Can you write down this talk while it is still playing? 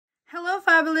Hello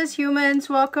fabulous humans,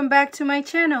 welcome back to my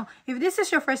channel. If this is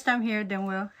your first time here, then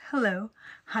well, hello,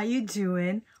 how you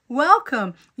doing?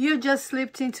 Welcome. You just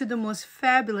slipped into the most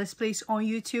fabulous place on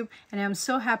YouTube and I'm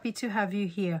so happy to have you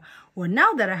here. Well,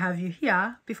 now that I have you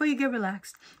here, before you get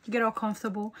relaxed, you get all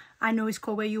comfortable. I know it's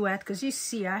cold where you at because you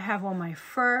see I have on my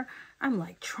fur. I'm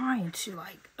like trying to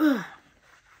you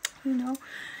know.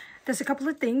 There's a couple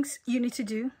of things you need to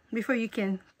do before you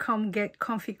can come get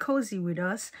comfy cozy with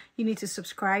us. You need to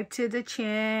subscribe to the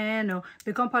channel,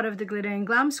 become part of the Glitter and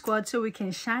Glam squad so we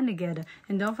can shine together.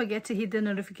 And don't forget to hit the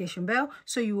notification bell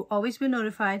so you will always be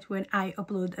notified when I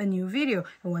upload a new video.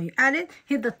 And while you're at it,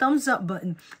 hit the thumbs up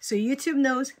button so YouTube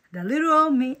knows that little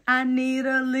old me, I need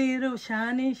a little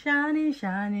shiny, shiny,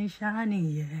 shiny, shiny,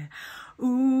 yeah.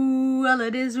 Ooh, all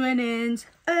of these winnings,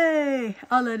 hey,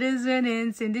 all of these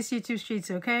winnings in this YouTube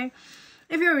streets, okay?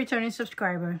 If you're a returning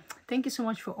subscriber, thank you so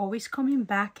much for always coming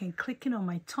back and clicking on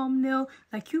my thumbnail.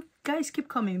 Like, you guys keep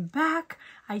coming back.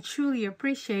 I truly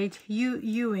appreciate you,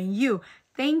 and you.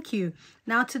 Thank you.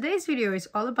 Now, today's video is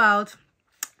all about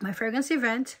my fragrance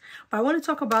event, but I want to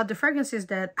talk about the fragrances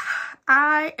that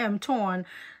I am torn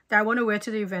that I want to wear to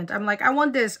the event. I'm like, I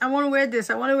want this, I want to wear this,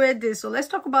 I want to wear this. So let's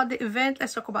talk about the event,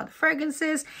 let's talk about the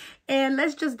fragrances, and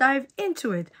let's just dive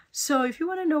into it. So if you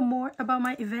want to know more about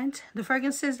my event, the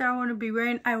fragrances that I want to be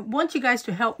wearing, I want you guys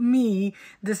to help me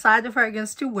decide the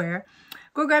fragrance to wear.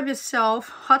 Go grab yourself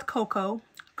hot cocoa,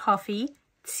 coffee,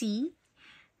 tea,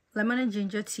 lemon and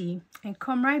ginger tea, and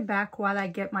come right back while I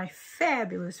get my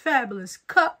fabulous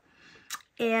cup.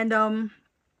 And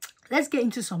let's get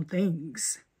into some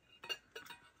things.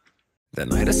 That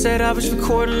night I said I was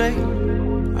recording late.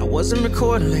 I wasn't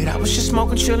recording late. I was just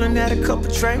smoking, chilling, had a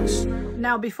couple drinks.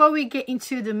 Now, before we get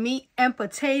into the meat and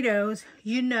potatoes,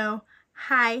 you know,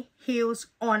 high heels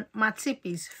on my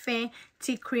tippies.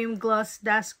 Fenty cream gloss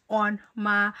that's on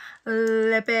my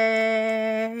lippy.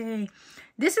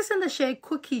 This is in the shade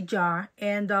Cookie Jar.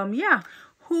 And yeah,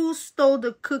 who stole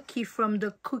the cookie from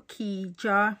the cookie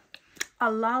jar?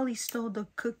 A lolly stole the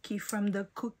cookie from the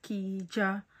cookie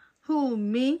jar. Who,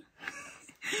 me?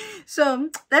 So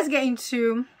let's get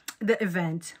into the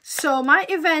event. So my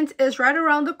event is right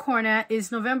around the corner.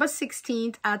 It's November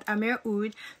 16th at AMIR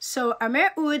OUD. So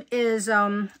AMIR OUD is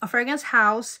a fragrance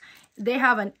house. They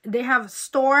have a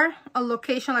store, a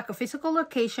location, like a physical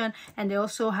location, and they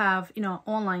also have, you know,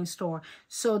 online store.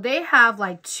 So they have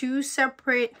like two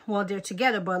separate, well, they're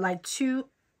together, but like two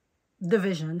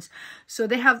divisions. So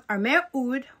they have AMIR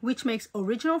OUD, which makes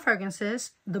original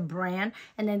fragrances, the brand,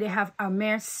 and then they have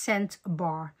AMIR Scent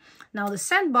Bar. Now the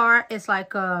scent bar is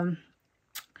like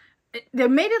they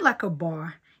made it like a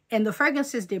bar, and the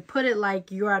fragrances, they put it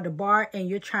like you're at a bar and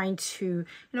you're trying to, you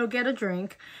know, get a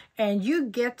drink, and you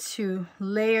get to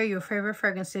layer your favorite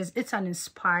fragrances. It's an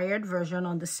inspired version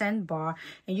on the scent bar,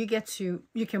 and you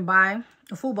can buy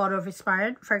a full bottle of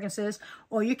inspired fragrances,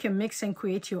 or you can mix and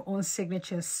create your own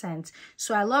signature scent.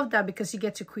 So I love that because you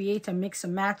get to create and mix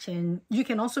and match, and you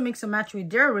can also mix and match with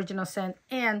their original scent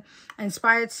and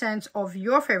inspired scents of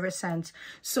your favorite scent.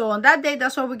 So on that day,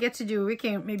 that's what we get to do. We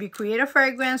can maybe create a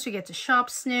fragrance, we get to shop,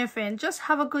 sniff, and just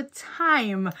have a good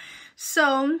time.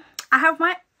 So I have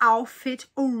my outfit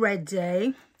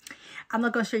already. I'm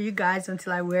not gonna show you guys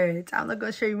until I wear it. I'm not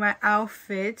gonna show you my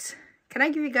outfit. Can I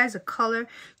give you guys a color?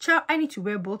 Child, I need to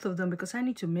wear both of them because I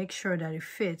need to make sure that it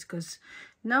fits, because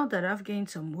now that I've gained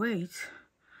some weight,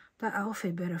 that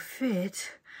outfit better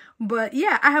fit. But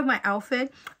yeah, I have my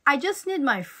outfit. I just need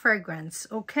my fragrance,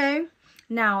 okay?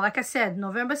 Now, like I said,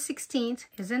 November 16th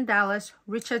is in Dallas,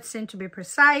 Richardson to be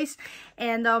precise.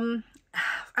 And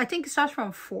I think it starts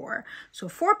from 4. So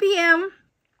 4 p.m.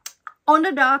 on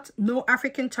the dot, no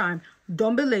African time.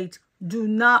 Don't be late. Do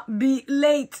not be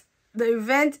late. The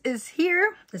event is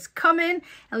here, it's coming,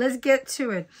 and let's get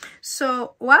to it.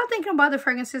 So while thinking about the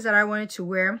fragrances that I wanted to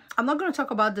wear, I'm not going to talk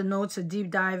about the notes, a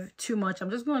deep dive too much. I'm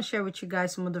just going to share with you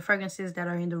guys some of the fragrances that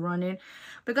are in the running,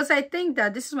 because I think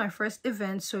that this is my first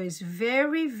event, so it's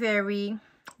very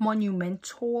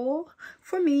monumental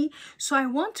for me. So I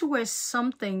want to wear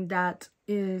something that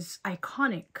is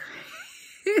iconic.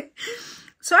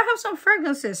 So I have some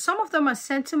fragrances. Some of them are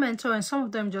sentimental and some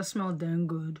of them just smell damn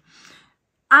good.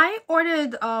 I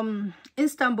ordered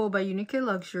Istanbul by Unique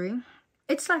Luxury.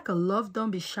 It's like a Love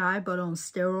Don't Be Shy, but on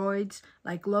steroids.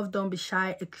 Like Love Don't Be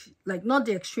Shy, like not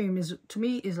the extreme. Is to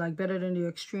me is like better than the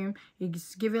extreme.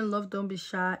 It's giving Love Don't Be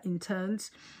Shy intense.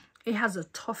 It has a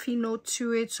toffee note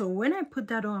to it. So when I put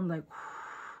that on, I'm like,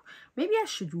 maybe I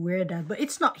should wear that, but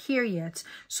it's not here yet.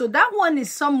 So that one is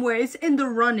somewhere. It's in the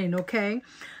running, okay?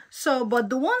 So, but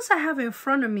the ones I have in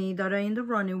front of me that are in the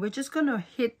running, we're just gonna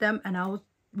hit them and I'll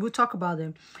we'll talk about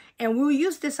them, and we'll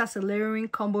use this as a layering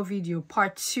combo video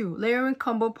part 2, layering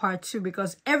combo part 2,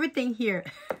 because everything here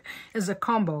is a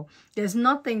combo. There's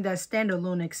nothing that's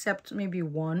standalone except maybe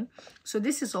one. So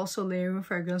this is also layering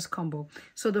fragrance combo.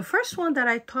 So the first one that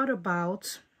I thought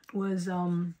about was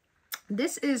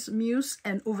this is Muse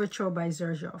and Overture by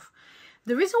Xerjoff.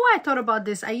 The reason why I thought about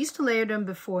this, I used to layer them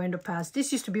before in the past.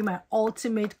 This used to be my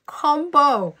ultimate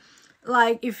combo.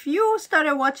 Like, if you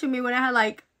started watching me when I had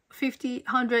like 50,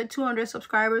 100, 200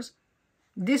 subscribers,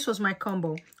 this was my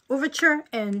combo. Overture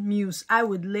and Muse. I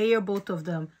would layer both of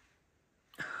them.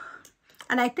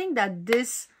 And I think that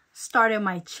this started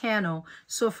my channel.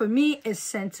 So for me, it's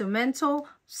sentimental,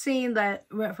 seeing that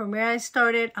from where I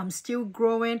started, I'm still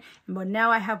growing. But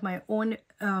now I have my own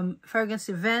fragrance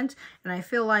event. And I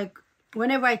feel like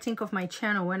whenever I think of my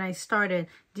channel, when I started,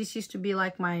 this used to be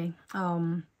like my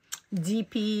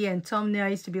DP and thumbnail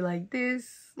used to be like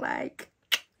this, like.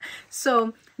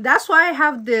 So that's why I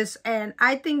have this, and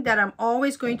I think that I'm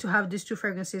always going to have these two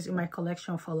fragrances in my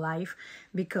collection for life,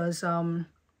 because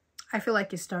I feel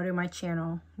like it started my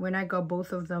channel. When I got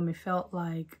both of them, it felt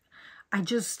like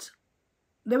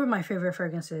they were my favorite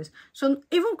fragrances. So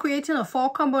even creating a fall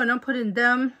combo and not putting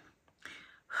them,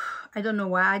 I don't know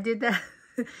why I did that.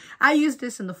 I use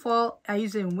this in the fall, I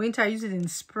use it in winter, I use it in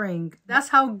spring. That's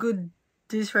how good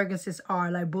these fragrances are,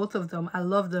 like both of them. I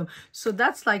love them. So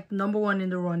that's like #1 in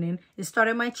the running. It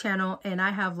started my channel, and I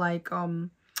have like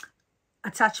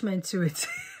attachment to it.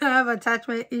 I have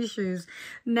attachment issues.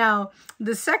 Now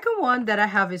the second one that I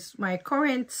have is my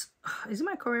current, is it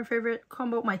my current favorite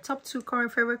combo, my top 2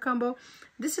 current favorite combo.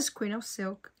 This is Queen of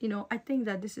Silk. You know, I think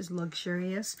that this is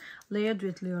luxurious, layered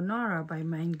with Leonora by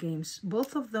Mind Games.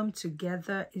 Both of them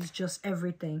together is just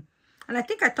everything. And I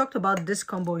think I talked about this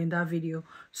combo in that video.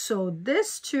 So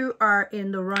these two are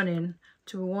in the running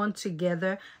to one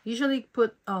together. Usually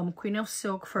put Queen of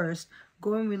Silk first,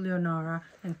 going with Leonora,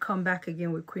 and come back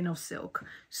again with Queen of Silk.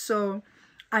 So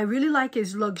I really like it.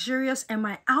 It's luxurious, and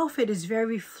my outfit is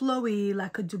very flowy,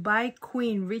 like a Dubai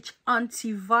queen, rich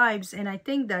auntie vibes. And I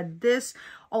think that this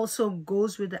also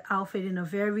goes with the outfit in a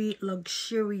very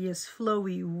luxurious,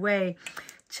 flowy way.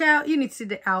 Child, you need to see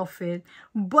the outfit.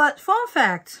 But fun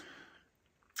fact,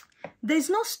 there's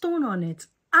no stone on it.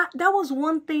 That was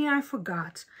one thing I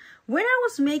forgot. When I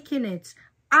was making it,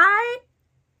 I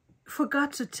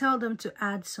forgot to tell them to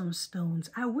add some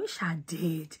stones. I wish I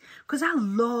did, because I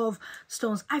love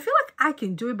stones. I feel like I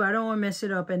can do it, but I don't want to mess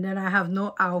it up, and then I have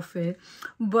no outfit.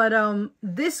 But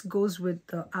this goes with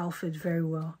the outfit very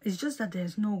well. It's just that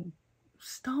there's no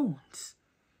stones.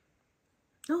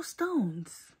 No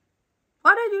stones.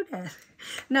 Why did I do that?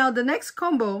 Now the next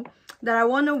combo that I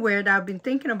want to wear, that I've been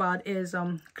thinking about, is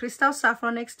Crystal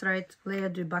Saffron Extract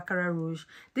layered with Baccarat Rouge.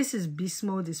 This is beast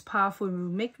mode. It's powerful. It will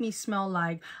make me smell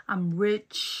like I'm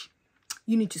rich.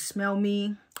 You need to smell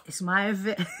me. It's my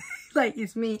event. Like,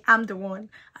 it's me. I'm the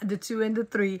one, the 2 and the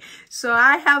 3. So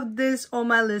I have this on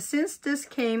my list. Since this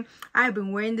came, I've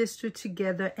been wearing these 2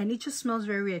 together, and it just smells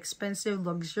very expensive,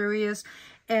 luxurious,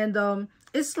 and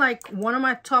it's like one of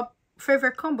my top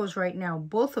favorite combos right now,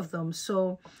 both of them.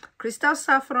 So Crystal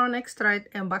Saffron Extract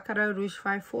and Baccarat Rouge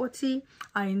 540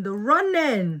 are in the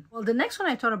running. Well, the next one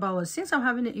I thought about was, since I'm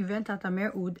having an event at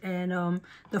AMIR OUD, and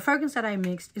the fragrance that I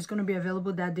mixed is going to be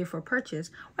available that day for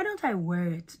purchase, why don't I wear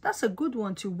it? That's a good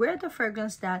one, to wear the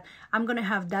fragrance that I'm going to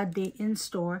have that day in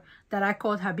store, that I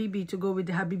called HABIBI, to go with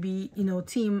the HABIBI, you know,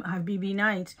 team HABIBI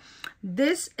night.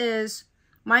 This is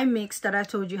my mix that I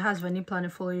told you has Vanilla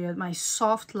Planifolia, my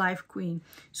soft life queen.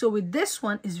 So with this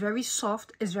one, it's very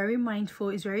soft, it's very mindful,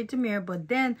 it's very demure, but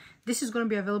then this is going to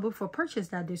be available for purchase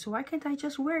that day. So why can't I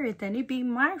just wear it and it be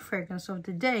my fragrance of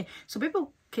the day, so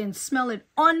people can smell it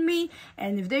on me,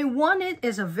 and if they want it,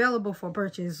 it's available for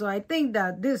purchase. So I think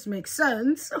that this makes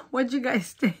sense. What do you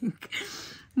guys think?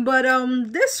 But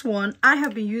this one, I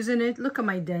have been using it. Look at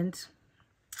my dent.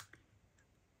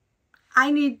 I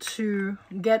need to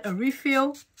get a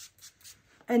refill,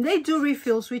 and they do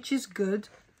refills, which is good.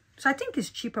 So I think it's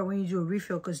cheaper when you do a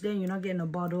refill, because then you're not getting a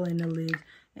bottle and a lid.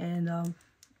 And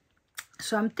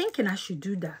so I'm thinking I should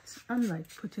do that. I'm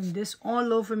like putting this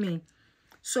all over me.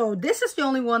 So this is the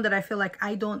only one that I feel like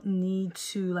I don't need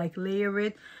to like layer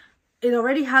it. It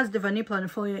already has the Vanilla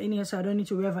Planifolia in here, so I don't need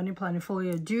to wear Vanilla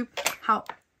Planifolia dupe.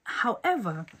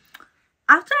 However,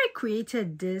 after I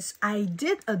created this, I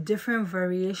did a different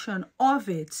variation of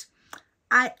it.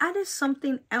 I added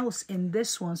something else in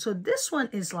this one. So this one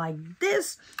is like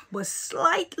this, but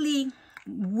slightly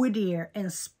woodier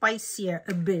and spicier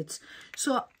a bit.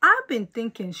 So I've been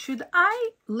thinking, should I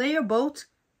layer both?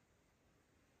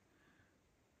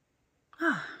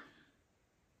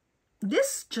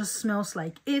 this just smells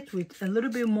like it with a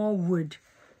little bit more wood,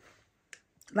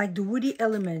 like the woody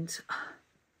element.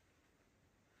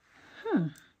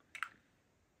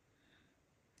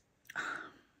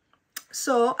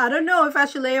 So I don't know if I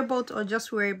should layer both or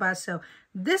just wear it by itself.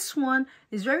 This one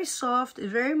is very soft,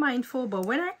 it's very mindful, but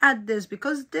when I add this,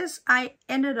 because this I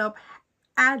ended up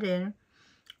adding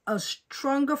a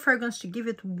stronger fragrance to give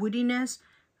it woodiness.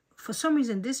 For some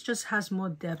reason, this just has more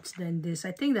depth than this.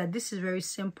 I think that this is very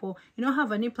simple. You know how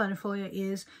Vanilla Planifolia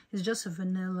is? It's just a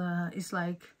vanilla. It's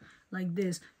like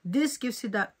this. This gives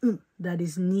it that that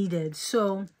is needed.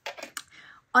 So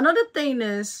another thing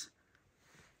is,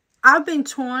 I've been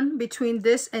torn between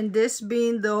this and this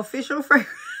being the official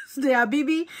fragrance, the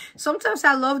HABIBI. Sometimes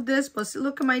I love this, but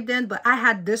look at my dent. But I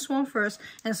had this one first,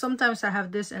 and sometimes I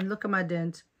have this, and look at my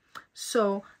dent.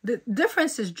 So the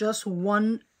difference is just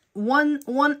one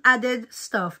added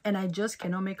stuff, and I just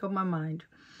cannot make up my mind.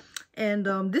 And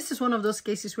this is one of those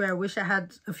cases where I wish I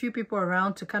had a few people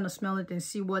around to kind of smell it and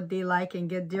see what they like and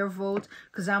get their vote,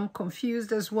 because I'm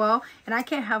confused as well. And I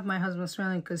can't have my husband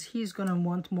smelling because he's gonna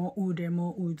want more oud and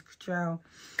more oud. Ciao.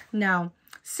 Now,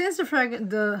 since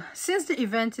the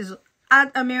event is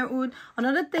at AMIR Oud,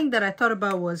 another thing that I thought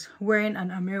about was wearing an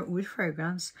AMIR Oud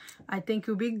fragrance. I think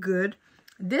it would be good.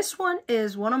 This one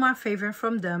is one of my favorite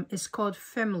from them. It's called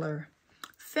Femler.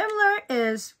 Femler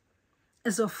is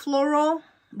a floral,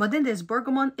 but then there's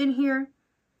bergamot in here.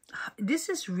 This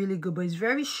is really good, but it's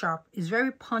very sharp. It's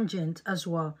very pungent as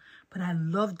well. But I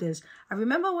love this. I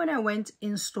remember when I went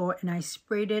in store and I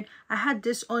sprayed it. I had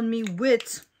this on me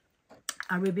with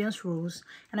Arabian Rose.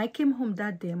 And I came home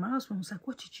that day and my husband was like,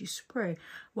 what did you spray?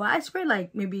 Well, I sprayed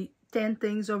like maybe 10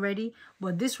 things already,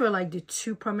 but these were like the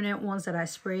two prominent ones that I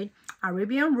sprayed.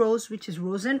 Arabian Rose, which is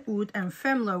rose and oud, and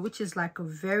Femler, which is like a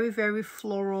very, very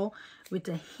floral with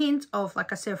a hint of,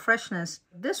 like I said, freshness.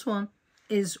 This one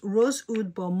is rose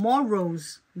oud, but more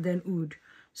rose than oud.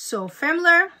 So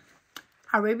Femler,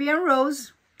 Arabian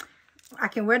Rose, I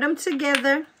can wear them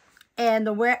together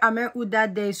and wear AMIR Oud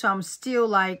that day, so I'm still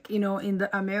like, you know, in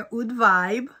the AMIR Oud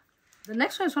vibe. The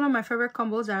next one is one of my favorite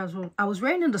combos that I was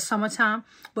wearing in the summertime,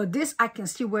 but this I can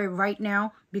still wear right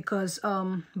now because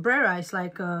Brera is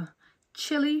like a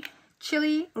chili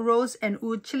rose and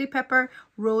oud, chili pepper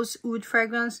rose oud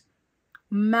fragrance.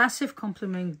 Massive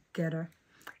compliment getter.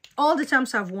 All the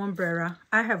times I've worn Brera,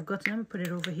 I have gotten, let me put it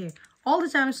over here. All the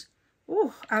times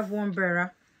I've worn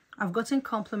Brera, I've gotten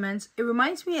compliments. It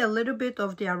reminds me a little bit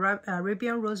of the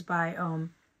Arabian Rose by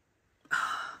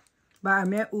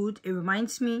AMIR Oud. It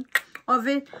reminds me of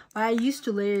it, but I used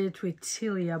to layer it with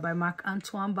Tilia by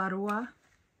Marc-Antoine Barrois.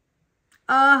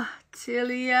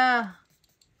 Tilia.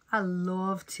 I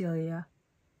love Tilia.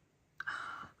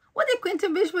 What did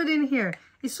Quentin Bish put in here?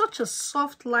 It's such a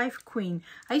soft life queen.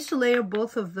 I used to layer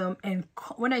both of them, and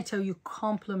when I tell you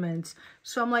compliments,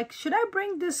 so I'm like, should I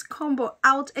bring this combo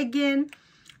out again?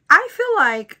 I feel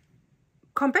like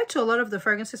compared to a lot of the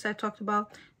fragrances I talked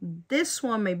about, this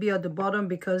one may be at the bottom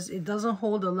because it doesn't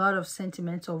hold a lot of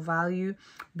sentimental value,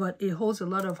 but it holds a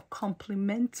lot of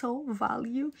complimental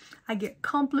value. I get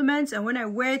compliments, and when I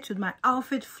wear it with my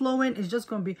outfit flowing, it's just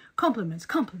going to be compliments,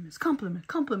 compliments, compliments,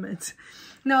 compliments.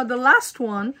 Now, the last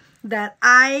one that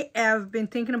I have been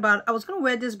thinking about, I was going to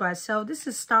wear this by itself. This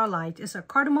is Starlight. It's a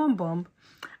cardamom bomb.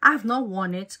 I have not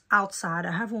worn it outside.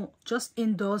 I haven't, just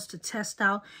indoors to test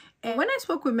out. And when I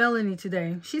spoke with Melanie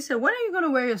today, she said, when are you going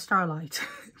to wear your Starlight?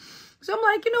 So I'm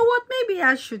like, you know what? Maybe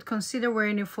I should consider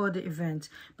wearing it for the event.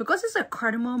 Because it's a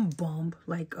cardamom bomb,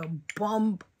 like a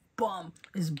bomb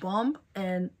is bomb,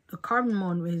 and the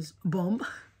cardamom is bomb.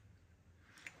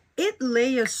 It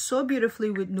layers so beautifully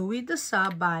with Nuit de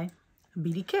Sable by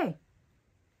BDK.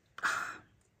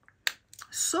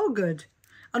 So good.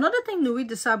 Another thing Nuit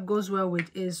de Sable goes well with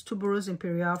is Tuberose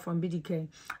Imperial from BDK.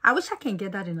 I wish I can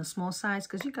get that in a small size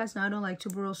because you guys know I don't like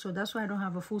tuberose, so that's why I don't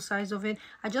have a full size of it.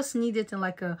 I just need it in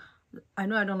like a, I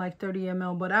know I don't like 30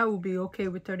 ml, but I will be okay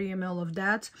with 30 ml of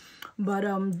that. But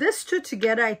this two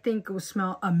together, I think will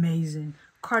smell amazing.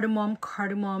 Cardamom,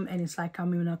 and it's like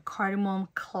I'm in a cardamom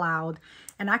cloud.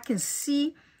 And I can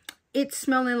see it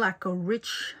smelling like a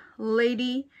rich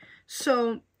lady.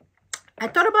 So I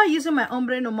thought about using my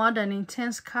Ombre Nomade and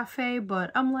Intense Cafe,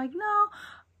 but I'm like, no,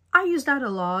 I use that a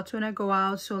lot when I go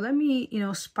out. So let me, you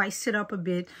know, spice it up a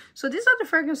bit. So these are the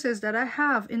fragrances that I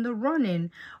have in the running.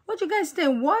 What do you guys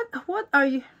think?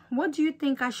 What do you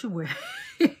think I should wear?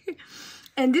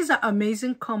 And these are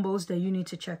amazing combos that you need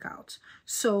to check out.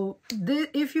 So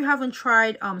if you haven't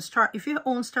tried, if you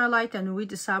own Starlight and Nuit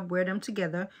de Sable, wear them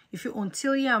together. If you own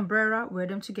Tilia and Brera, wear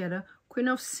them together. Queen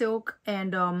of Silk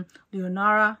and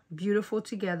Leonara, beautiful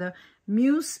together.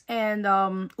 Muse and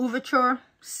Ouverture,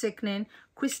 Sickening,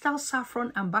 Crystal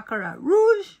Saffron and Baccarat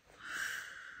Rouge,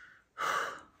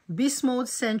 Beast Mode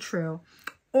Central,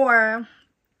 or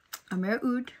AMIR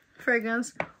Oud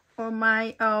fragrance, or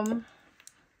my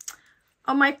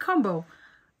combo.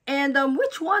 And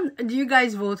which one do you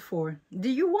guys vote for? Do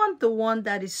you want the one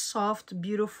that is soft,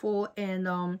 beautiful,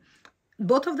 and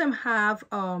both of them have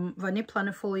Vanille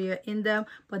Planifolia in them,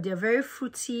 but they're very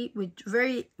fruity with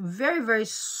very, very, very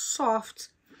soft,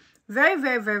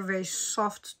 very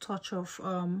soft touch of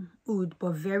oud,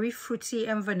 but very fruity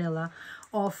and vanilla,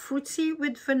 or fruity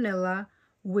with vanilla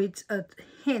with a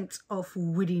hint of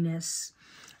woodiness?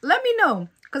 Let me know,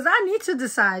 because I need to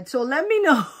decide. So let me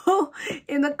know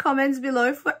in the comments below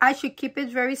if I should keep it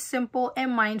very simple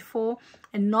and mindful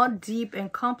and not deep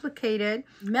and complicated.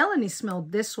 Melanie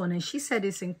smelled this one and she said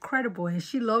it's incredible and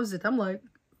she loves it. I'm like,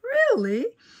 really?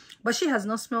 But she has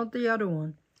not smelled the other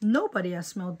one. Nobody has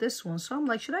smelled this one. So I'm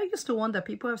like, should I use the one that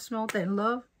people have smelled and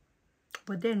love?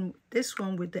 But then this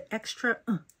one with the extra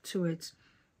to it,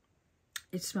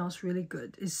 it smells really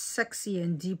good. It's sexy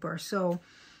and deeper. So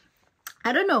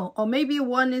I don't know, or maybe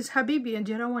one is Habibi and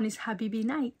the other one is Habibi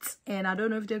Night, and I don't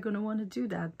know if they're going to want to do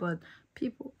that, but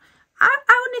people, I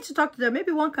would need to talk to them.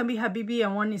 Maybe one can be Habibi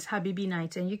and one is Habibi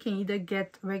Night, and you can either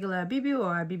get regular Habibi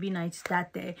or Habibi Nights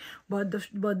that day. But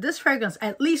this fragrance,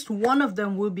 at least one of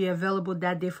them will be available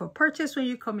that day for purchase when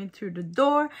you come in through the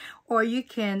door, or you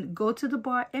can go to the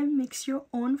bar and mix your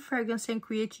own fragrance and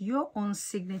create your own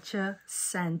signature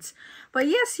scent. But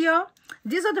yes, y'all,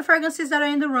 these are the fragrances that are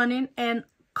in the running and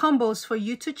combos for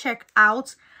you to check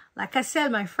out. Like I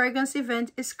said, my fragrance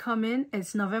event is coming.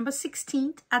 It's November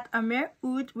 16th at AMIR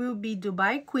Oud. Will be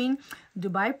Dubai Queen,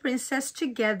 Dubai Princess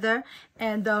together.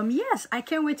 And yes, I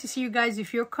can't wait to see you guys.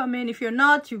 If you're coming, if you're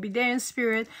not, you'll be there in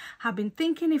spirit. I've been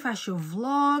thinking if I should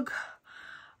vlog.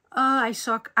 I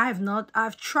suck. I've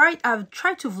tried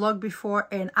to vlog before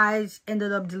and I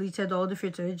ended up deleted all the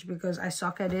footage because I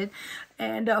suck at it.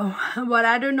 And but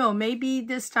I don't know, maybe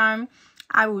this time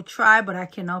I will try, but I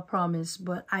cannot promise.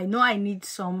 But I know I need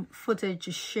some footage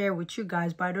to share with you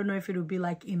guys, but I don't know if it will be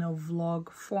like in a vlog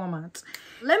format.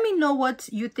 Let me know what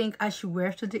you think I should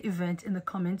wear to the event in the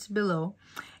comments below.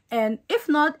 And if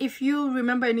not, if you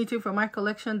remember anything from my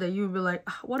collection that you'll be like,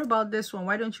 what about this one?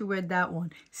 Why don't you wear that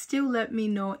one? Still let me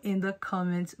know in the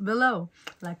comments below.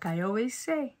 Like I always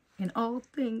say, in all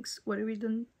things, what are we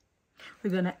doing?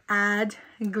 We're going to add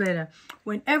glitter.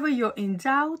 Whenever you're in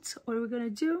doubt, what are we going to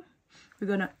do? We're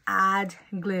going to add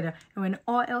glitter. And when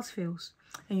all else fails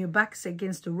and your back is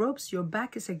against the ropes, your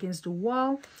back is against the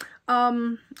wall,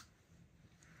 we're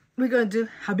going to do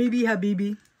Habibi,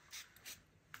 Habibi.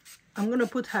 I'm going to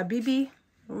put Habibi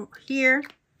here.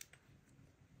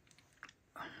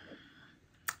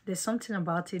 There's something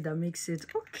about it that makes it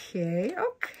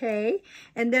okay.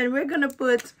 And then we're going to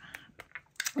put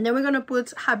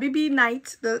Habibi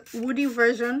Night, the woody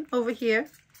version over here.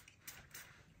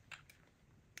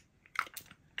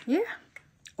 Yeah.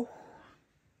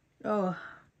 Oh,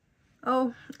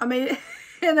 I mean,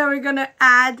 and then we're gonna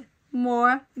add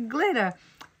more glitter.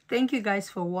 Thank you guys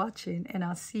for watching, and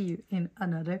I'll see you in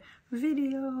another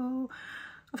video.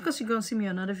 Of course, you're gonna see me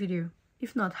in another video.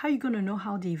 If not, how are you gonna know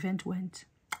how the event went?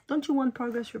 Don't you want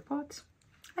progress reports?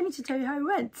 I need to tell you how it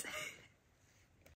went.